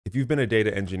If you've been a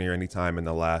data engineer anytime in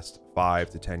the last 5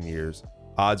 to 10 years,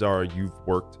 odds are you've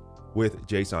worked with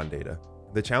JSON data.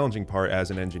 The challenging part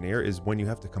as an engineer is when you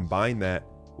have to combine that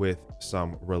with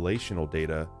some relational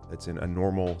data that's in a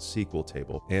normal SQL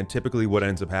table. And typically what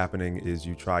ends up happening is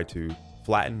you try to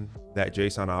flatten that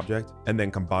JSON object and then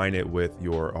combine it with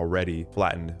your already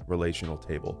flattened relational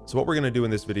table. So what we're gonna do in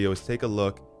this video is take a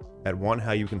look at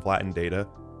how you can flatten data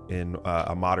in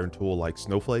a modern tool like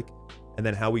Snowflake, and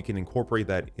then how we can incorporate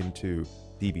that into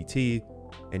dbt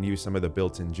and use some of the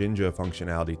built-in Jinja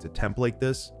functionality to template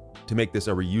this to make this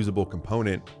a reusable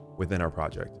component within our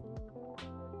project.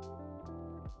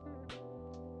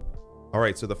 All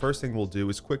right, so the first thing we'll do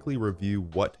is quickly review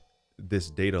what this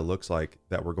data looks like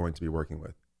that we're going to be working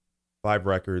with. 5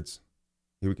 records.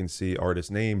 Here we can see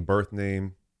artist name, birth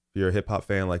name. If you're a hip hop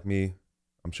fan like me,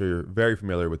 I'm sure you're very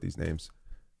familiar with these names.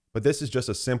 But this is just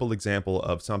a simple example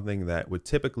of something that would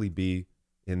typically be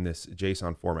in this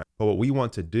JSON format. But what we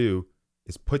want to do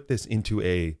is put this into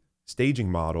a staging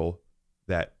model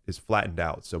that is flattened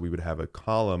out. So we would have a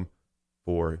column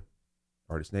for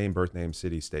artist name, birth name,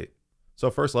 city, state.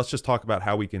 So first, let's just talk about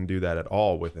how we can do that at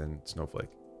all within Snowflake.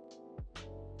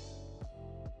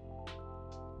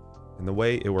 And the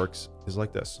way it works is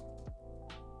like this.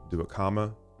 Do a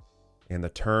comma, and the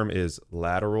term is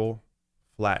lateral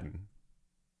flatten.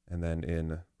 And then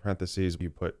in parentheses, you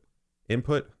put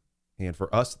input. And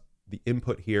for us, the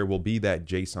input here will be that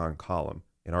JSON column.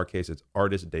 In our case, it's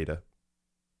artist data.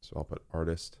 So I'll put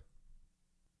artist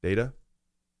data.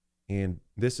 And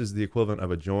this is the equivalent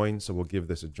of a join. So we'll give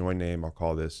this a join name. I'll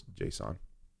call this JSON.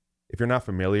 If you're not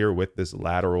familiar with this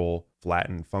lateral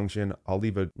flatten function, I'll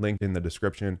leave a link in the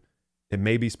description. It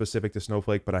may be specific to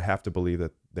Snowflake, but I have to believe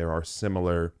that there are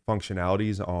similar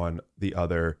functionalities on the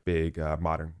other big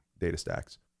modern data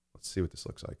stacks. Let's see what this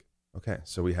looks like. Okay,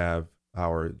 so we have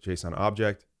our JSON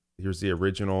object. Here's the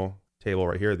original table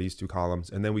right here, these 2 columns.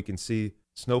 And then we can see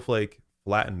Snowflake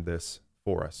flattened this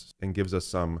for us and gives us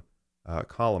some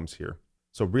columns here.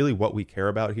 So really what we care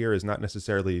about here is not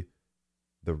necessarily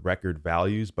the record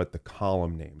values, but the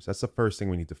column names. That's the first thing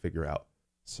we need to figure out.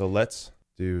 So let's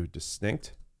do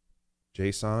distinct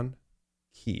JSON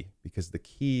key, because the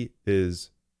key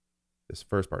is this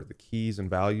first part, the keys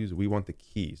and values. We want the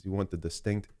keys. We want the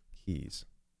distinct keys.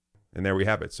 And there we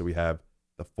have it. So we have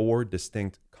the 4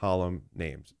 distinct column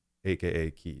names,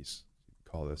 AKA keys.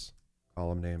 Call this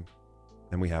column name.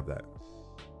 And we have that.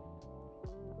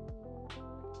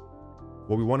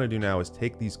 What we want to do now is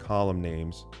take these column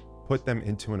names, put them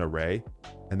into an array,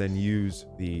 and then use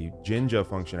the Jinja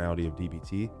functionality of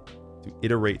dbt to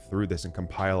iterate through this and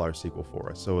compile our SQL for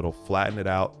us. So it'll flatten it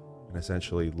out and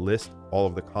essentially list all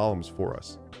of the columns for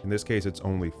us. In this case, it's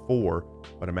only 4,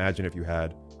 but imagine if you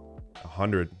had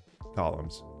 100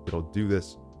 columns, it'll do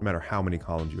this no matter how many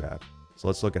columns you have. So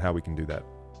let's look at how we can do that.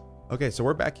 Okay, so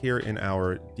we're back here in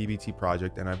our dbt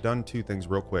project, and I've done 2 things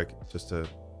real quick just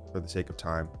for the sake of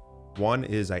time. One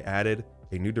is I added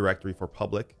a new directory for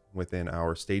public within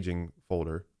our staging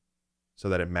folder so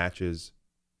that it matches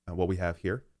what we have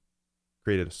here.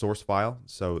 Created a source file,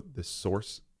 so this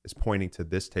source is pointing to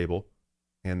this table,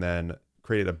 and then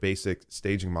created a basic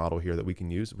staging model here that we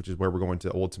can use, which is where we're going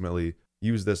to ultimately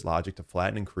use this logic to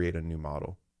flatten and create a new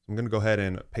model. So I'm going to go ahead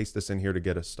and paste this in here to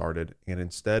get us started. And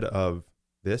instead of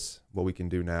this, what we can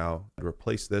do now,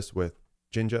 replace this with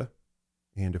Jinja.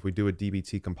 And if we do a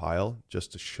dbt compile,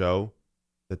 just to show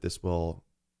that this will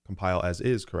compile as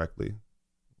is correctly,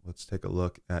 let's take a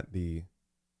look at the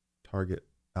target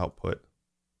output.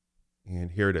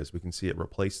 And here it is. We can see it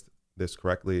replaced this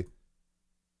correctly.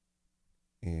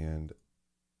 And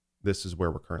this is where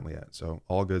we're currently at. So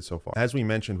all good so far. As we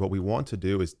mentioned, what we want to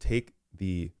do is take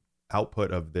the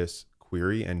output of this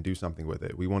query and do something with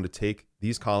it. We want to take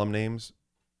these column names,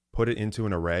 put it into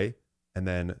an array, and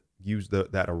then use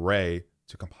that array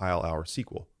to compile our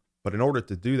SQL. But in order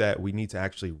to do that, we need to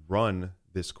actually run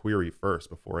this query first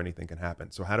before anything can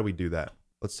happen. So how do we do that?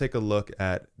 Let's take a look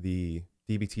at the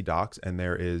dbt docs, and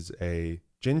there is a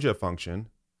Jinja function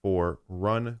for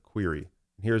run query.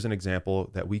 And here's an example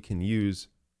that we can use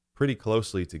pretty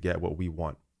closely to get what we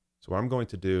want. So what I'm going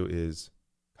to do is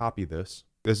copy this.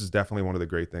 This is definitely one of the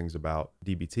great things about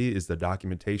dbt is the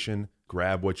documentation.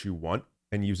 Grab what you want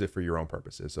and use it for your own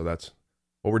purposes. So that's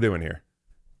what we're doing here.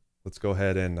 Let's go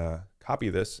ahead and copy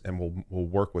this, and we'll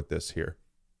work with this here.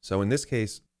 So in this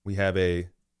case, we have a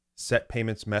set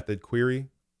payments method query.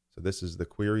 So this is the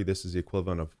query. This is the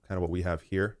equivalent of kind of what we have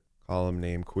here. Column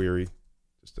name query,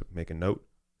 just to make a note.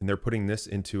 And they're putting this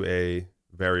into a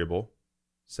variable,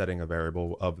 setting a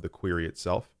variable of the query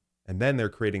itself. And then they're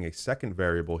creating a second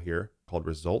variable here called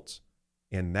results.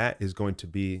 And that is going to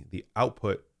be the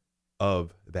output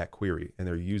of that query. And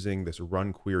they're using this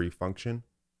run query function,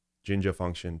 Jinja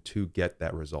function, to get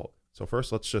that result. So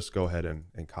first, let's just go ahead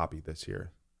and copy this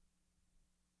here.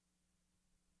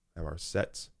 Have our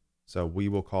sets. So we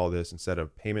will call this, instead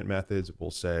of payment methods,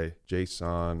 we'll say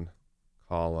JSON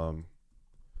column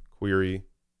query.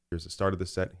 Here's the start of the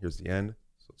set, here's the end.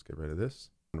 So let's get rid of this.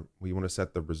 We want to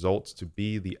set the results to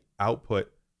be the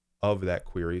output of that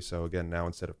query. So again, now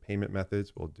instead of payment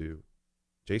methods, we'll do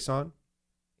JSON.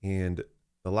 And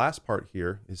the last part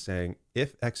here is saying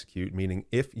if execute, meaning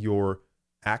if you're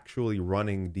actually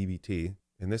running dbt.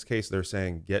 In this case, they're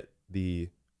saying get the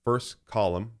first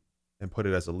column and put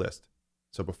it as a list.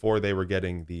 So before they were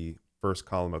getting the first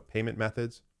column of payment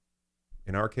methods.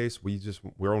 In our case,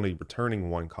 we're only returning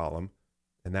one column,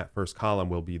 and that first column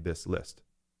will be this list.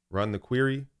 Run the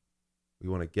query. We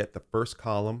want to get the first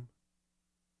column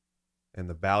and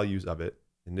the values of it.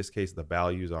 In this case, the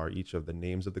values are each of the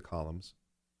names of the columns,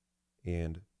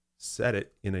 and set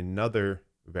it in another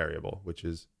variable, which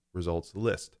is results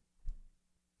list.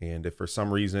 And if for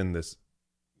some reason this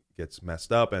gets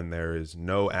messed up and there is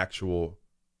no actual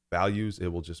values, it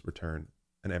will just return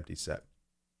an empty set.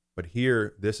 But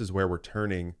here, this is where we're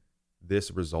turning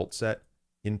this result set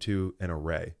into an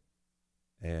array.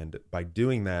 And by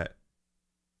doing that,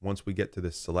 once we get to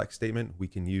this select statement, we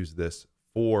can use this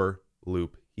for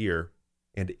loop here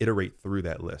and iterate through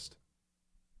that list.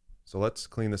 So let's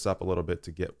clean this up a little bit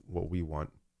to get what we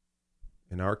want.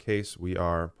 In our case, we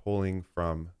are pulling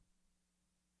from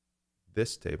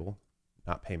this table,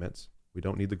 not payments. We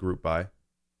don't need the group by.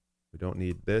 We don't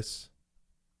need this.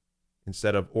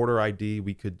 Instead of order ID,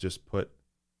 we could just put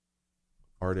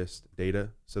artist data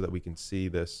so that we can see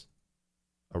this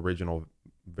original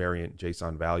variant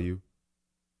JSON value.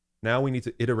 Now we need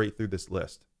to iterate through this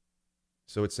list.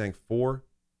 So it's saying for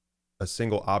a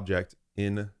single object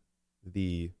in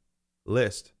the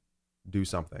list, do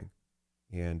something.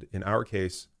 And in our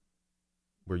case,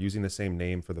 we're using the same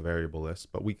name for the variable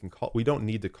list, but we don't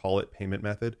need to call it payment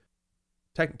method.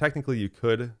 Technically, you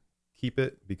could keep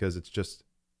it because it's just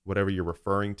whatever you're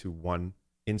referring to one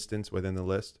instance within the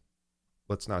list.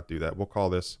 Let's not do that. We'll call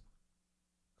this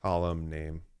column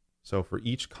name. So for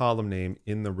each column name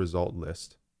in the result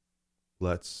list,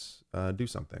 let's do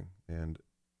something. And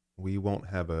we won't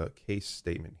have a case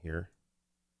statement here.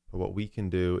 But what we can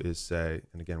do is say,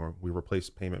 and again, we replace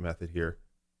payment method here.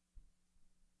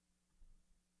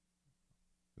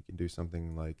 We can do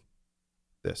something like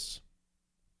this.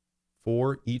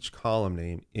 For each column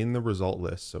name in the result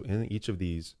list, so in each of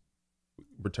these,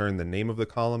 return the name of the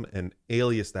column and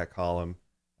alias that column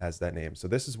as that name. So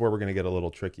this is where we're going to get a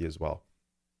little tricky as well.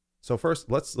 So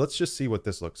first, let's just see what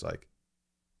this looks like,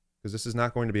 because this is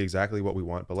not going to be exactly what we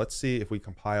want, but let's see if we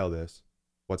compile this,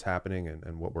 what's happening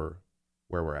and where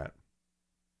we're at.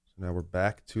 So now we're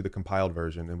back to the compiled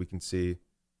version, and we can see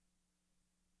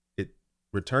it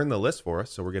returned the list for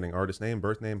us. So we're getting artist name,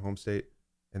 birth name, home state,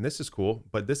 and this is cool,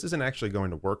 but this isn't actually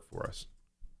going to work for us.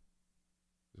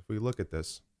 If we look at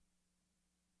this,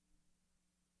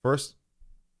 first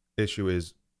issue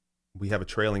is we have a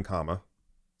trailing comma,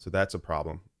 so that's a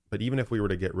problem. But even if we were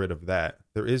to get rid of that,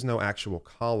 there is no actual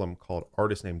column called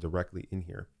artist name directly in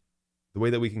here. The way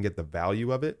that we can get the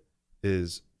value of it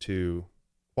is to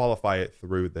qualify it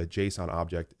through the JSON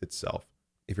object itself.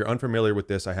 If you're unfamiliar with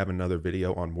this, I have another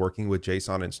video on working with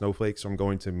JSON and Snowflake, so I'm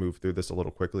going to move through this a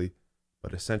little quickly.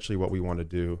 But essentially what we want to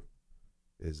do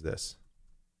is this.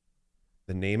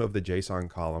 The name of the JSON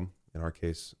column, in our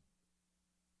case,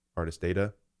 artist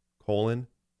data, colon,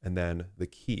 and then the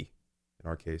key, in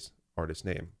our case, artist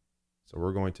name. So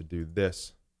we're going to do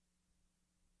this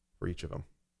for each of them.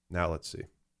 Now let's see.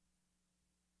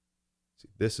 See,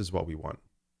 this is what we want.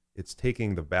 It's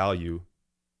taking the value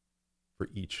for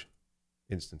each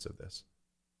instance of this.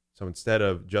 So instead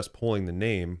of just pulling the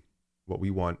name, what we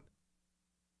want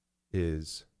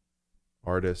is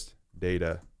artist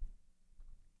data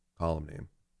column name.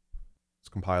 Let's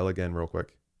compile again real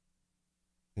quick.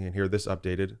 And here this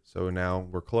updated. So now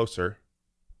we're closer.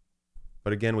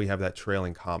 But again, we have that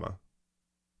trailing comma.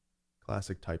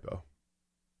 Classic typo.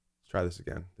 Let's try this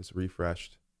again. This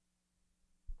refreshed.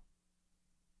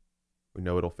 We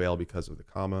know it'll fail because of the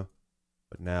comma,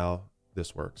 but now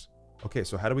this works. Okay,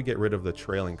 so how do we get rid of the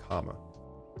trailing comma?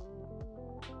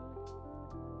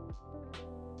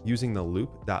 Using the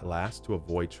loop.last to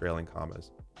avoid trailing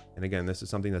commas. And again, this is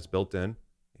something that's built in,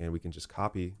 and we can just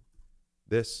copy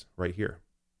this right here.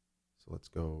 So let's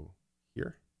go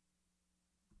here.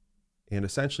 And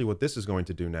essentially what this is going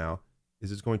to do now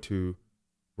is it's going to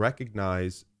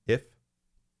recognize if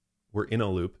we're in a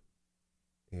loop,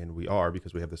 and we are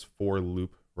because we have this for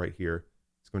loop right here.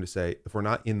 It's going to say if we're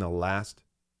not in the last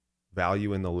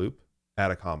value in the loop,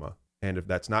 add a comma. And if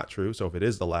that's not true, so if it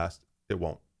is the last, it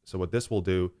won't. So what this will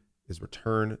do is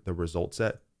return the result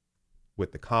set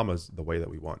with the commas the way that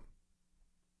we want.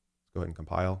 Let's go ahead and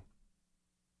compile.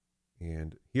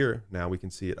 And here, now we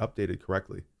can see it updated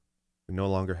correctly. We no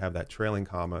longer have that trailing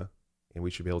comma, and we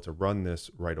should be able to run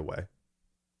this right away.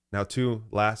 Now, two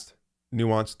last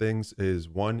nuanced things is,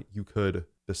 one, you could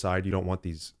decide you don't want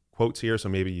these quotes here. So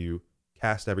maybe you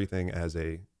cast everything as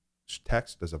a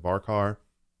text, as a varchar,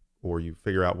 or you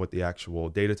figure out what the actual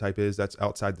data type is. That's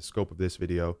outside the scope of this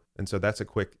video. And so that's a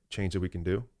quick change that we can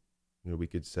do. You know, we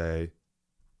could say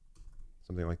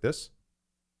something like this,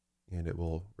 and it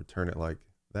will return it like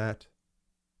that.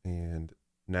 And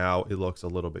now it looks a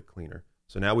little bit cleaner.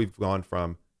 So now we've gone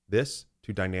from this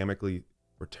to dynamically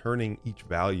returning each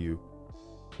value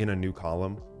in a new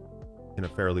column in a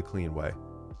fairly clean way.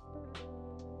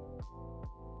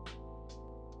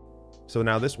 So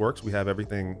now this works. We have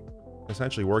everything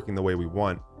essentially working the way we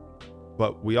want,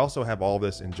 but we also have all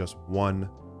this in just one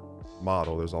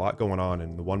model. There's a lot going on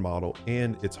in the one model,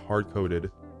 and it's hard-coded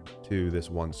to this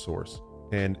one source.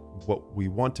 And what we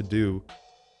want to do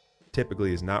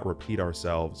typically is not repeat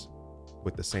ourselves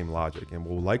with the same logic, and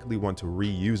we'll likely want to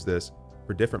reuse this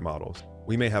for different models.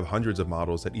 We may have hundreds of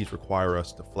models that each require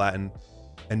us to flatten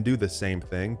and do the same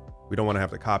thing. We don't want to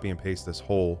have to copy and paste this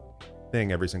whole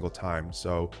thing every single time.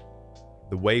 So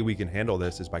the way we can handle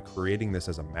this is by creating this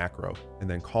as a macro and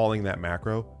then calling that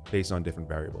macro based on different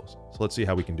variables. So let's see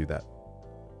how we can do that.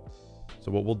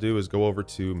 So what we'll do is go over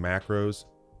to macros,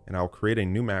 and I'll create a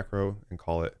new macro and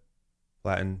call it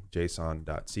Flatten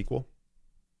JSON.SQL.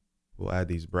 We'll add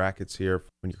these brackets here.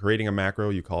 When you're creating a macro,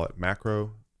 you call it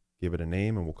macro, give it a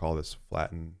name, and we'll call this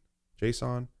Flatten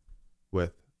JSON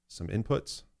with some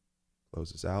inputs.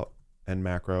 Close this out, end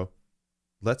macro.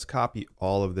 Let's copy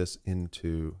all of this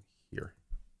into here.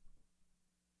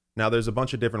 Now there's a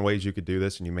bunch of different ways you could do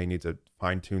this, and you may need to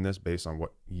fine tune this based on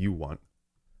what you want.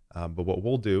 But what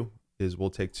we'll do is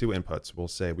we'll take two inputs. We'll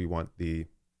say we want the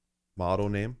model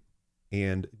name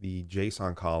and the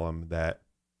JSON column that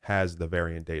has the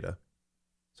variant data.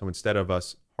 So instead of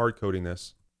us hard coding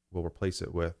this, we'll replace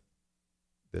it with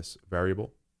this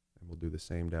variable, and we'll do the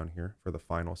same down here for the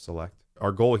final select.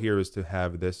 Our goal here is to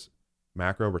have this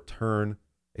macro return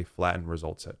a flattened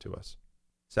result set to us.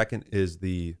 Second is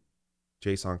the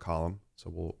JSON column. So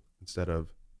we'll, instead of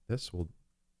this, we'll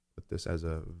put this as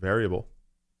a variable.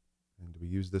 And do we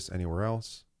use this anywhere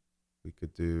else? We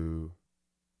could do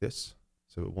this.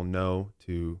 So it will know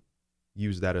to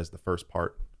use that as the first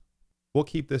part. We'll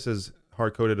keep this as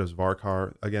hard-coded as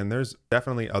varchar. Again, there's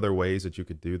definitely other ways that you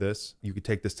could do this. You could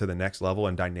take this to the next level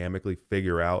and dynamically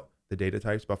figure out the data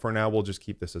types, but for now, we'll just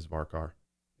keep this as varchar.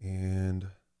 And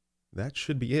that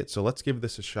should be it. So let's give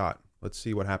this a shot. Let's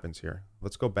see what happens here.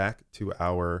 Let's go back to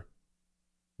our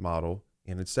model.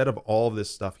 And instead of all of this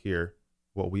stuff here,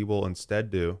 what we will instead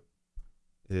do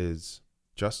is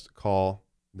just call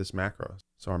this macro.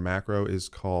 So our macro is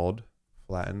called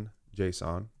Flatten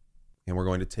JSON, and we're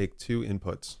going to take two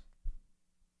inputs.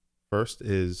 First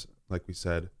is, like we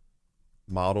said,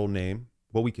 model name.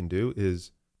 What we can do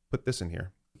is put this in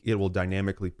here. It will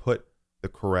dynamically put the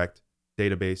correct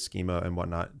database schema and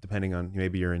whatnot, depending on,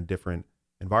 maybe you're in different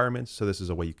environments. So this is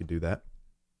a way you could do that.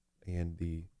 And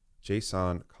the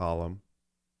JSON column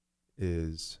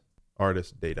is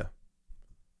artist data.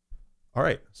 All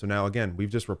right, so now again, we've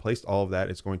just replaced all of that.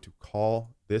 It's going to call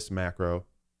this macro,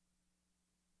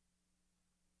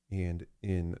 and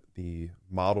in the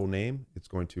model name, it's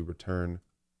going to return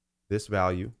this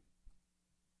value.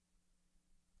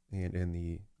 And in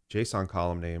the JSON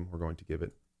column name, we're going to give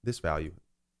it this value.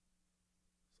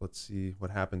 So let's see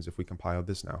what happens if we compile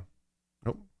this now.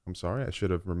 Oh, I'm sorry, I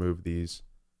should have removed these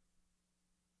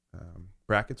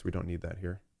brackets. We don't need that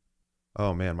here.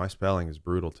 Oh man, my spelling is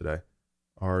brutal today.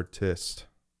 Artist.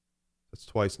 That's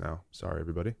twice now. Sorry,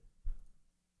 everybody.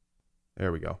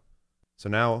 There we go. So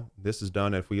now this is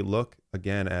done. If we look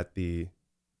again at the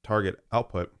target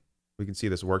output, we can see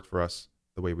this worked for us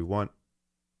the way we want.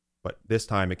 But this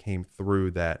time it came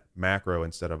through that macro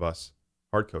instead of us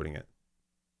hard coding it.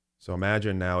 So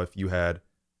imagine now if you had,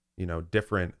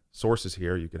 different sources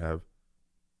here. You could have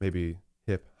maybe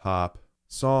hip hop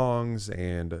songs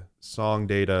and song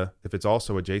data. If it's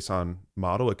also a JSON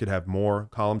model, it could have more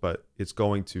columns, but it's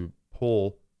going to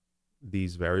pull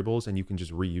these variables and you can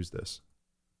just reuse this.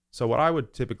 So what I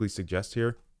would typically suggest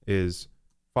here is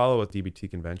follow with DBT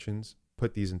conventions,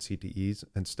 put these in CTEs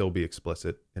and still be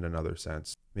explicit in another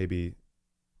sense. Maybe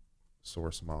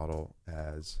source model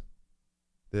as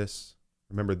this.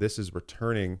 Remember, this is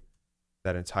returning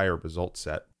that entire result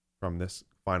set from this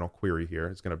final query here.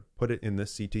 It's going to put it in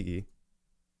this CTE.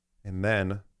 And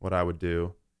then what I would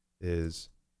do is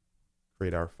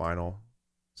create our final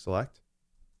select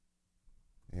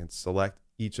and select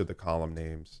each of the column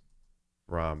names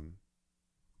from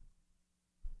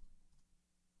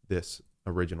this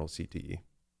original CTE,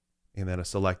 and then a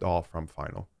select all from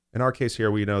final. In our case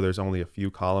here, we know there's only a few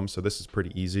columns, so this is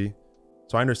pretty easy.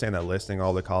 So I understand that listing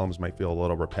all the columns might feel a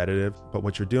little repetitive, but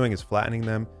what you're doing is flattening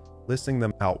them, listing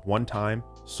them out one time,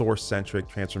 source-centric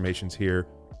transformations here,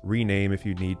 rename if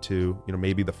you need to.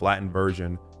 Maybe the flattened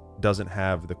version doesn't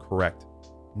have the correct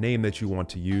name that you want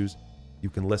to use. You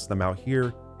can list them out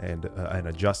here and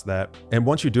adjust that. And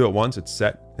once you do it once, it's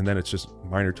set, and then it's just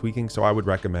minor tweaking. So I would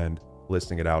recommend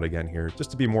listing it out again here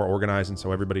just to be more organized, and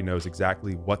so everybody knows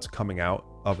exactly what's coming out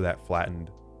of that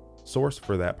flattened source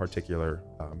for that particular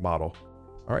model.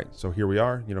 All right, so here we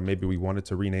are. Maybe we wanted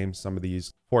to rename some of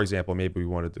these. For example, maybe we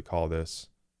wanted to call this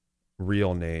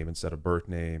real name instead of birth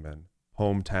name, and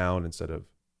hometown instead of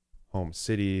home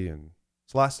city. And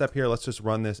so last step here, let's just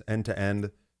run this end to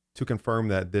end to confirm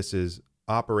that this is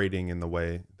operating in the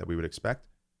way that we would expect.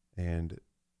 And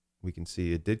we can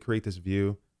see it did create this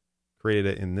view, created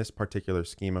it in this particular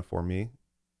schema for me.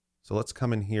 So let's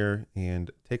come in here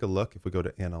and take a look. If we go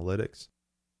to analytics,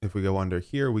 if we go under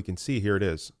here, we can see here it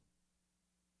is.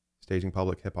 Staging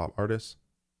public hip hop artists.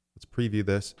 Let's preview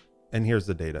this. And here's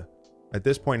the data. At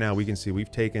this point now, we can see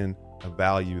we've taken a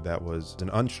value that was an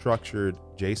unstructured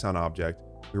JSON object.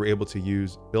 We were able to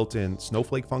use built-in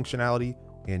Snowflake functionality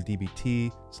and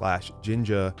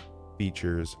DBT/Jinja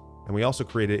features. And we also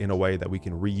create it in a way that we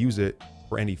can reuse it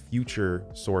for any future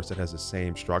source that has the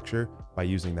same structure by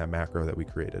using that macro that we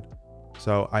created.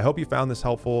 So I hope you found this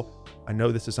helpful. I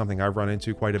know this is something I've run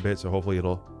into quite a bit, so hopefully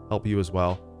it'll help you as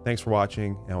well. Thanks for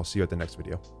watching, and I'll see you at the next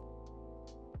video.